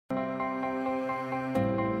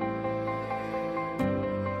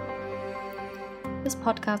This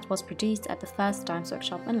podcast was produced at the first DIMES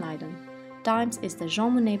workshop in Leiden. DIMES is the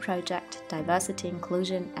Jean Monnet project, Diversity,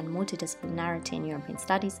 Inclusion and Multidisciplinarity in European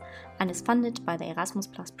Studies, and is funded by the Erasmus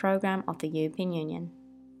Plus program of the European Union.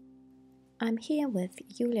 I'm here with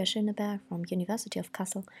Julia Schöneberg from University of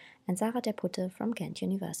Kassel and Sarah Del Putte from Ghent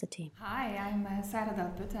University. Hi, I'm Sarah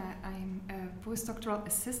Del Putte. I'm a postdoctoral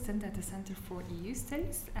assistant at the Center for EU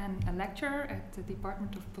Studies and a lecturer at the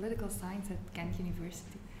Department of Political Science at Ghent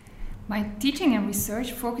University. My teaching and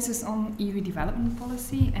research focuses on EU development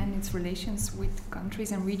policy and its relations with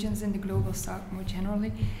countries and regions in the Global South more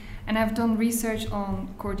generally. And I've done research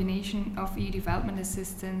on coordination of EU development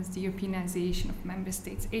assistance, the Europeanization of member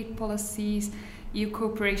states' aid policies, EU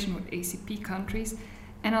cooperation with ACP countries,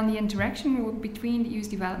 and on the interaction between the EU's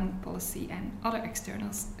development policy and other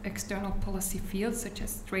external policy fields such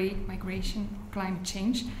as trade, migration, climate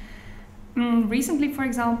change. Recently, for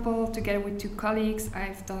example, together with two colleagues,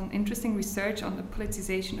 I've done interesting research on the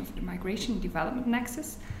politicization of the migration and development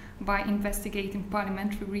nexus by investigating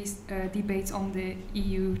parliamentary debates on the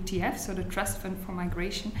EUTF, so the Trust Fund for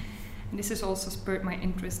Migration. And this has also spurred my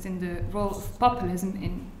interest in the role of populism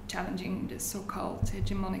in challenging the so-called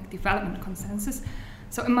hegemonic development consensus.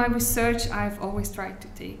 So in my research, I've always tried to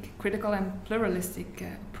take a critical and pluralistic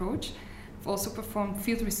approach. I've also performed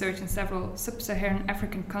field research in several sub-Saharan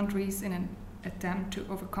African countries in an attempt to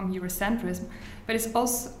overcome Eurocentrism. But it's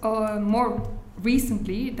also more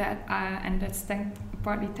recently that, and that's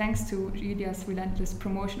partly thanks to Julia's relentless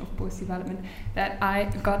promotion of post-development, that I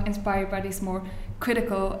got inspired by this more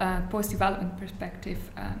critical post-development perspective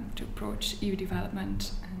to approach EU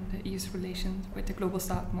development and the EU's relations with the Global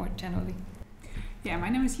South more generally. Yeah, my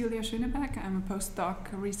name is Julia Schöneberg. I'm a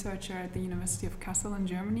postdoc researcher at the University of Kassel in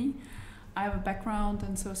Germany. I have a background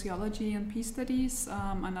in sociology and peace studies,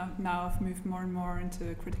 and I've moved more and more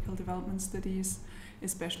into critical development studies,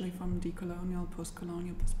 especially from decolonial,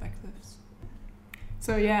 post-colonial perspectives.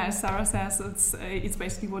 So yeah, as Sarah says, it's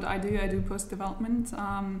basically what I do. I do post-development.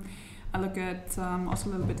 I look at also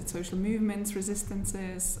a little bit at social movements,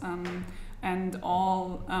 resistances, and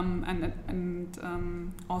all, and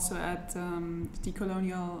also at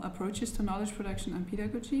decolonial approaches to knowledge production and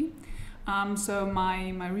pedagogy. So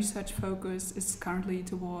my research focus is currently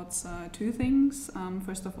towards two things.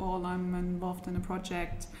 First of all, I'm involved in a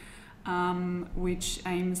project which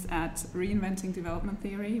aims at reinventing development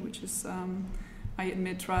theory, which is, I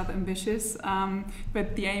admit, rather ambitious,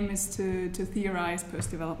 but the aim is to theorize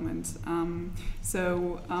post-development.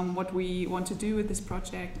 What we want to do with this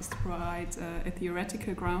project is to provide a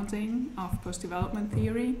theoretical grounding of post-development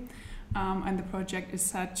theory. And the project as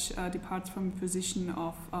such departs from a position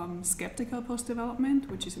of skeptical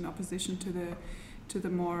post-development, which is in opposition to the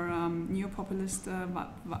more neo-populist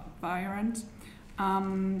variant.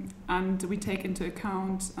 And we take into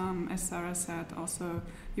account, as Sarah said, also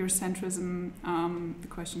Eurocentrism, the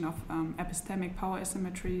question of epistemic power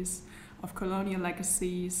asymmetries, of colonial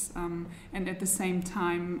legacies, and at the same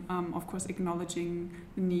time, of course, acknowledging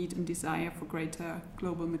the need and desire for greater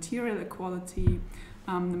global material equality,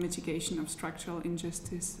 the mitigation of structural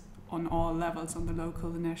injustice on all levels, on the local,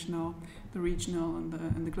 the national, the regional,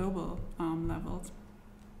 and the global levels.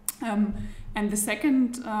 And the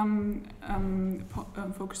second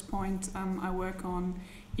focus point I work on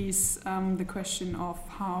is the question of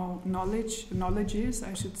how knowledges,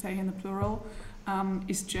 I should say in the plural,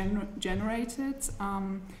 is generated.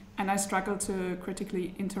 And I struggle to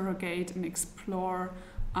critically interrogate and explore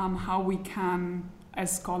how we can,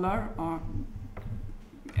 as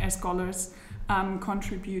scholars,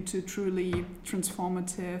 contribute to truly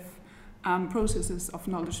transformative processes of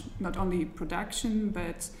knowledge, not only production,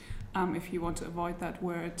 but if you want to avoid that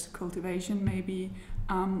word, cultivation maybe,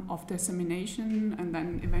 of dissemination, and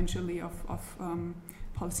then eventually of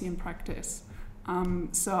policy and practice.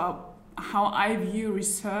 So how I view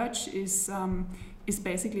research is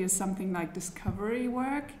basically as something like discovery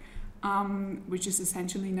work, which is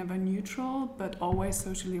essentially never neutral, but always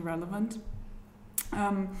socially relevant.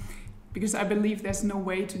 Because I believe there's no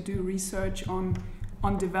way to do research on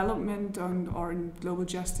development or in global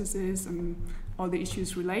justices and all the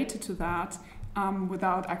issues related to that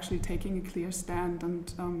without actually taking a clear stand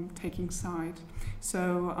and taking side.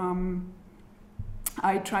 So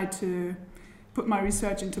I try to put my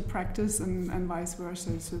research into practice and vice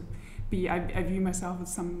versa. So I view myself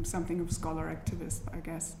as something of scholar activist, I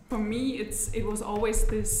guess. For me, it was always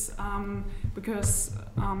this, because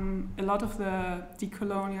a lot of the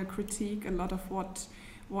decolonial critique, a lot of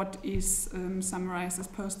what is summarized as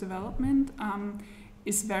post-development,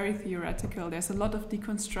 is very theoretical. There's a lot of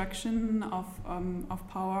deconstruction of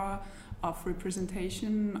power, of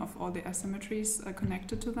representation, of all the asymmetries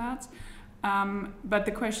connected to that. But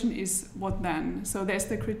the question is, what then? So there's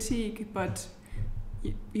the critique, but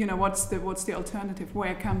what's the alternative?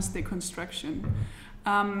 Where comes the construction?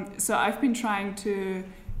 So I've been trying to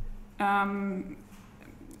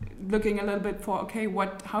looking a little bit for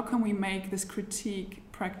how can we make this critique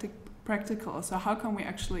practical? So how can we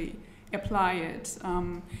actually apply it,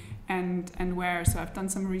 and where? So I've done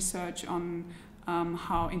some research on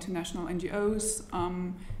how international NGOs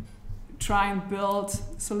try and build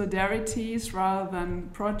solidarities rather than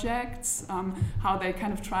projects, how they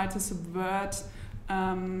kind of try to subvert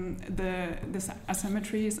the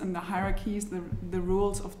asymmetries and the hierarchies, the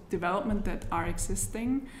rules of development that are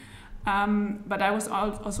existing. But I was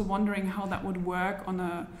also wondering how that would work on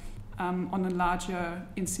a larger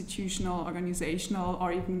institutional, organizational,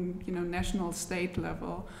 or even national state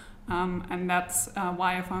level, and that's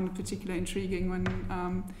why I found it particularly intriguing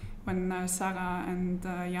when Sarah and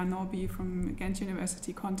Jan Norby from Ghent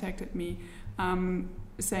University contacted me,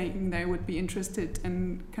 saying they would be interested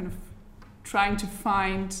in kind of trying to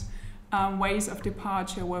find ways of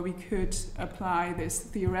departure where we could apply this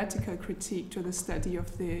theoretical critique to the study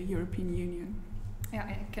of the European Union. Yeah,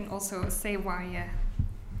 I can also say why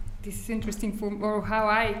this is interesting or how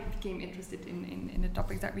I became interested in the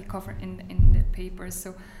topics that we cover in the papers.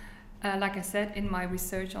 So, like I said, in my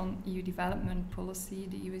research on EU development policy,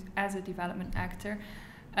 the EU as a development actor,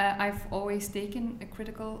 I've always taken a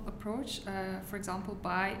critical approach, for example,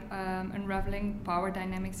 by unraveling power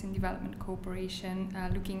dynamics in development cooperation,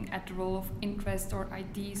 looking at the role of interest or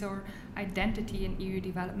ideas or identity in EU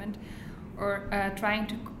development, or trying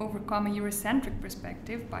to overcome a Eurocentric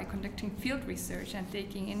perspective by conducting field research and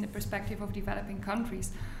taking in the perspective of developing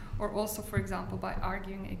countries, or also, for example, by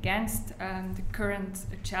arguing against the current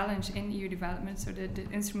challenge in EU development, so the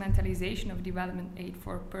instrumentalization of development aid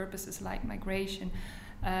for purposes like migration,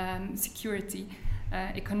 security,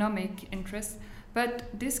 economic interests. But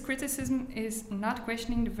this criticism is not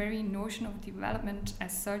questioning the very notion of development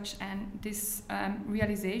as such, and this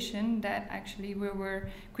realization that actually we were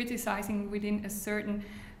criticizing within a certain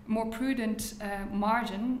more prudent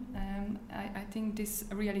margin. I think this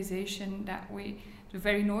realization that the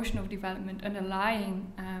very notion of development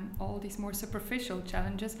underlying all these more superficial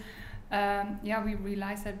challenges, we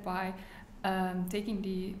realized that by taking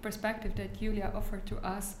the perspective that Julia offered to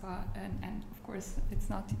us, and of course it's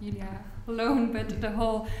not Julia alone, but the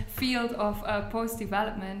whole field of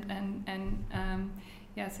post-development,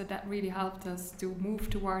 so that really helped us to move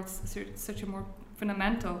towards such a more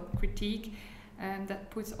fundamental critique that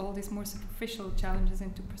puts all these more superficial challenges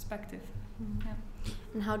into perspective. Yeah.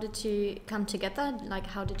 And how did you come together? Like,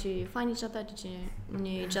 how did you find each other? Did you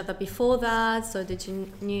knew each other before that? So did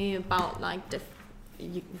you knew about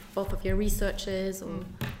both of your researches? Or?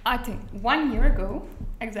 I think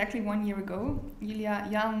exactly 1 year ago, Julia,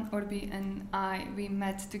 Jan Norby and we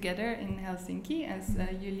met together in Helsinki as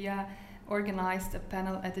Julia organized a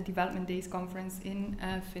panel at the Development Days conference in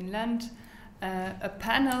Finland, a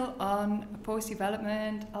panel on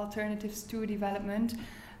post-development, alternatives to development.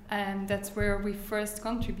 And that's where we first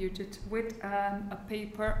contributed with a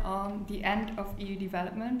paper on the end of EU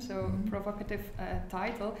development, so a provocative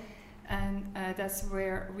title. And that's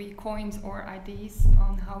where we coined our ideas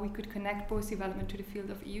on how we could connect post-development to the field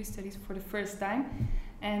of EU studies for the first time.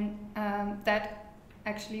 And that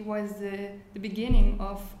actually was the beginning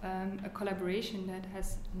of a collaboration that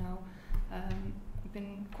has now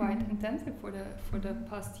been quite intensive for the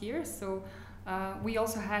past years. So we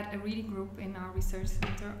also had a reading group in our research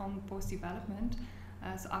center on post-development.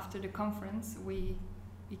 So after the conference, we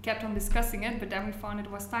kept on discussing it, but then we found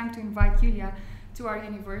it was time to invite Julia to our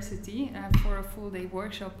university for a full-day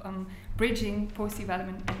workshop on bridging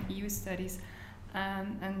post-development and EU studies.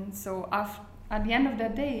 And so at the end of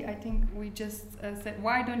that day, I think we just said,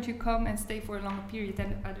 why don't you come and stay for a longer period at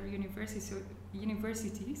other universities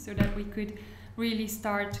so that we could really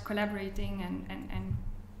start collaborating and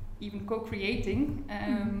even co-creating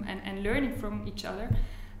and learning from each other.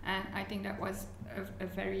 And I think that was a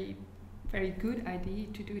very, very good idea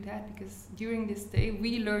to do that, because during this day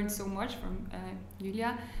we learned so much from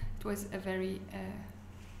Julia. It was a very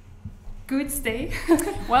good stay.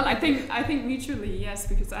 Well, I think mutually, yes,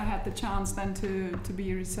 because I had the chance then to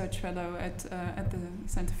be a research fellow at the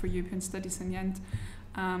Center for European Studies in Ghent,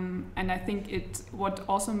 and I think what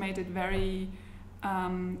also made it very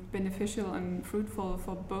beneficial and fruitful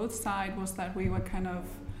for both sides was that we were kind of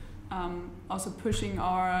also pushing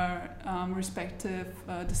our respective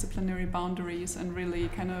disciplinary boundaries and really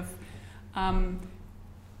kind of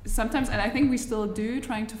sometimes, and I think we still do,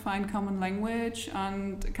 trying to find common language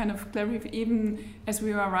and kind of clarify. Even as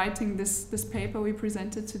we were writing this paper we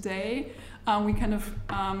presented today, we kind of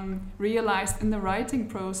realized in the writing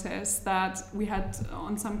process that we had,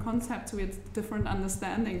 on some concepts, we had different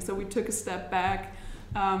understandings. So we took a step back,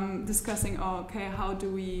 discussing, okay, how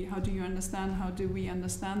do you understand? How do we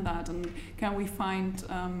understand that? And can we find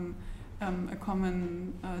a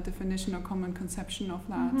common definition or common conception of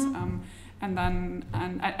that? Mm-hmm. And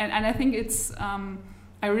I think it's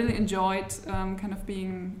I really enjoyed kind of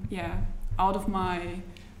being out of my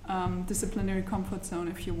disciplinary comfort zone,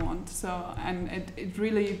 if you want. So, and it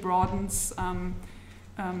really broadens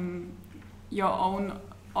your own,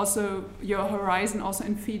 also your horizon, also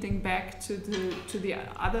in feeding back to the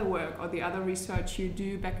other work or the other research you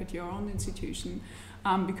do back at your own institution,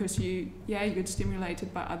 because you get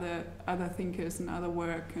stimulated by other thinkers and other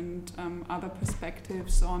work and other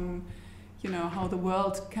perspectives on, you know, how the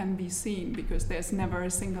world can be seen, because there's never a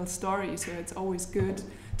single story, so it's always good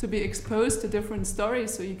to be exposed to different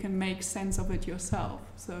stories so you can make sense of it yourself.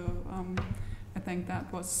 So I think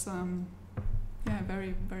that was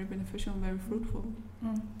very, very beneficial and very fruitful.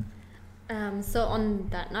 So on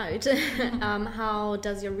that note, how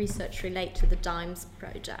does your research relate to the DIMES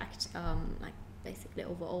project, like basically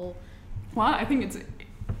overall? Well, I think it's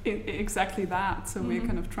exactly that. So we're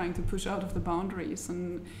kind of trying to push out of the boundaries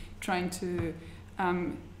and trying to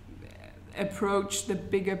approach the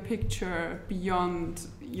bigger picture beyond,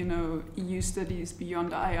 you know, EU studies,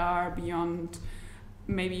 beyond IR, beyond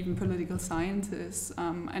maybe even political sciences,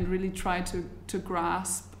 and really try to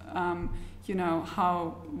grasp, you know,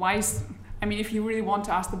 if you really want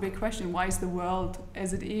to ask the big question, why is the world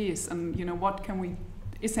as it is? And, you know, what can we,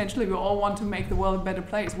 essentially we all want to make the world a better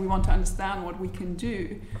place. We want to understand what we can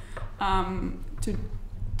do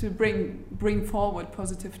to bring forward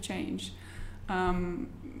positive change. I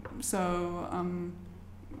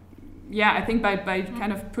think by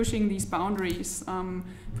kind of pushing these boundaries,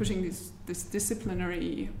 pushing this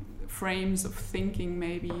disciplinary frames of thinking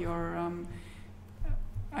maybe, or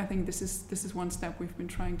I think this is one step we've been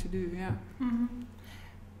trying to do, yeah. Mm-hmm.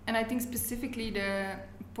 And I think specifically the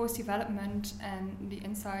post-development and the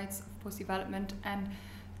insights of post-development and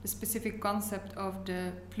the specific concept of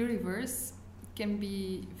the pluriverse can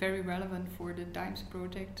be very relevant for the DIMES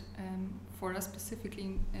project, for us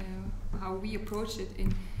specifically, how we approached it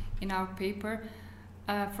in our paper.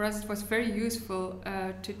 For us it was very useful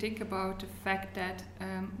to think about the fact that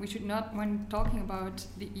we should not, when talking about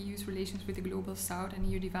the EU's relations with the Global South and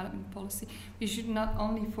EU development policy, we should not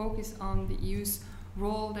only focus on the EU's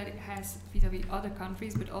role that it has vis-à-vis other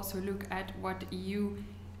countries, but also look at what the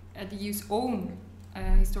EU's own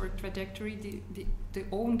historic trajectory, the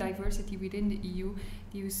own diversity within the EU,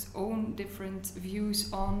 the EU's own different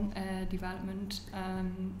views on development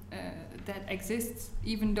that exists.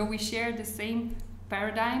 Even though we share the same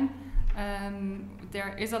paradigm,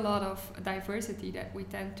 there is a lot of diversity that we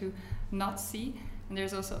tend to not see, and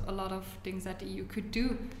there's also a lot of things that the EU could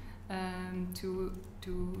do to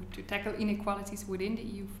tackle inequalities within the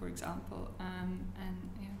EU, for example,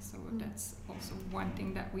 so that's also one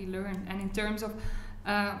thing that we learn. And in terms of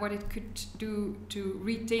what it could do to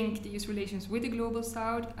rethink the EU's relations with the Global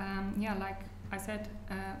South, like I said,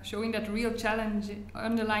 showing that real challenge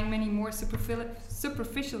underlying many more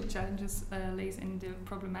superficial challenges lays in the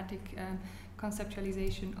problematic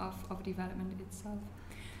conceptualization of development itself.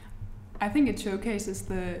 I think it showcases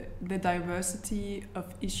the diversity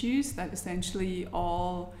of issues that essentially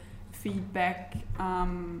all feed back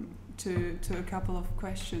to a couple of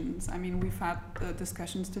questions. I mean, we've had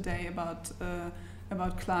discussions today about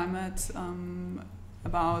climate,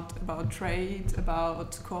 about trade,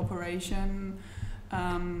 about cooperation,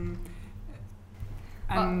 and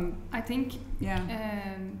I think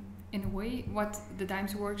in a way what the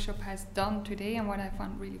DIMES workshop has done today, and what I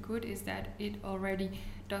found really good, is that it already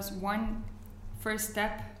does one first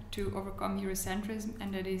step to overcome Eurocentrism,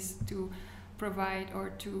 and that is to provide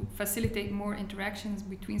or to facilitate more interactions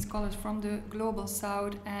between scholars from the Global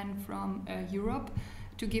South and from Europe,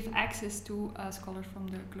 to give access to scholars from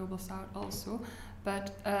the Global South also.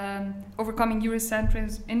 But overcoming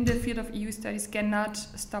Eurocentrism in the field of EU studies cannot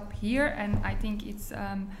stop here, and I think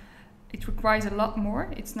it requires a lot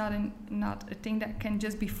more. It's not a thing that can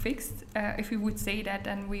just be fixed. If we would say that,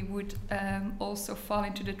 then we would also fall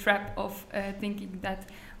into the trap of thinking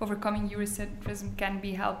that overcoming Eurocentrism can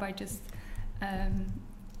be helped by just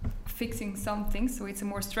fixing something. So it's a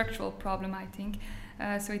more structural problem, I think.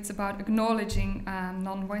 So it's about acknowledging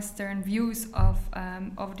non-Western views of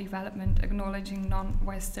development, acknowledging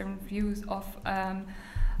non-Western views of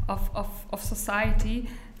society,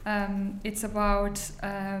 It's about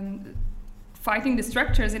fighting the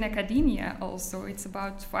structures in academia also. It's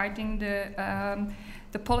about fighting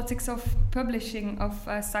the politics of publishing, of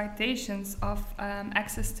citations, of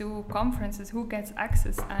access to conferences, who gets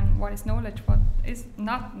access and what is knowledge, what is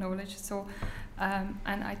not knowledge. So,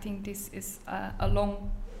 and I think this is a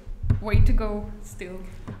long way to go still.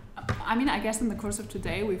 I mean, I guess in the course of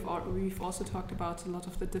today we've also talked about a lot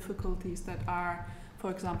of the difficulties that are,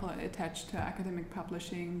 for example, attached to academic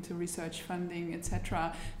publishing, to research funding,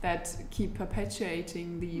 etc., that keep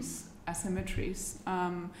perpetuating these asymmetries.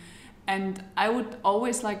 And I would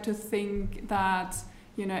always like to think that,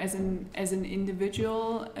 you know, as an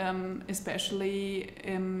individual, especially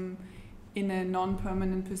in a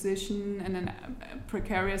non-permanent position in a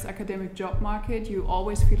precarious academic job market, you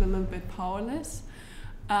always feel a little bit powerless.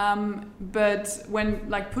 But when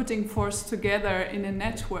putting force together in a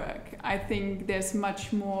network, I think there's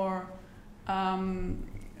much more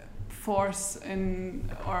force in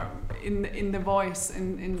the voice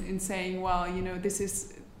in saying, well, you know, this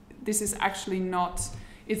is actually not,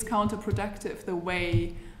 it's counterproductive the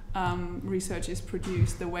way research is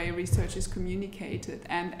produced, the way research is communicated,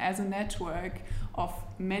 and as a network of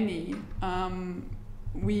many,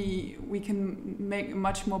 we can make a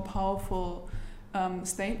much more powerful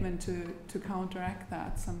statement to counteract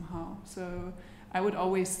that somehow. So I would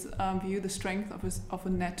always view the strength of a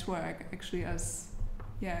network actually as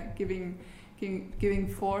giving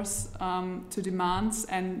force to demands,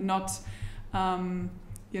 and not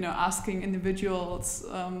asking individuals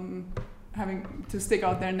having to stick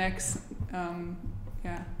out their necks.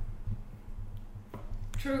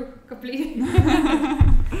 True, completely.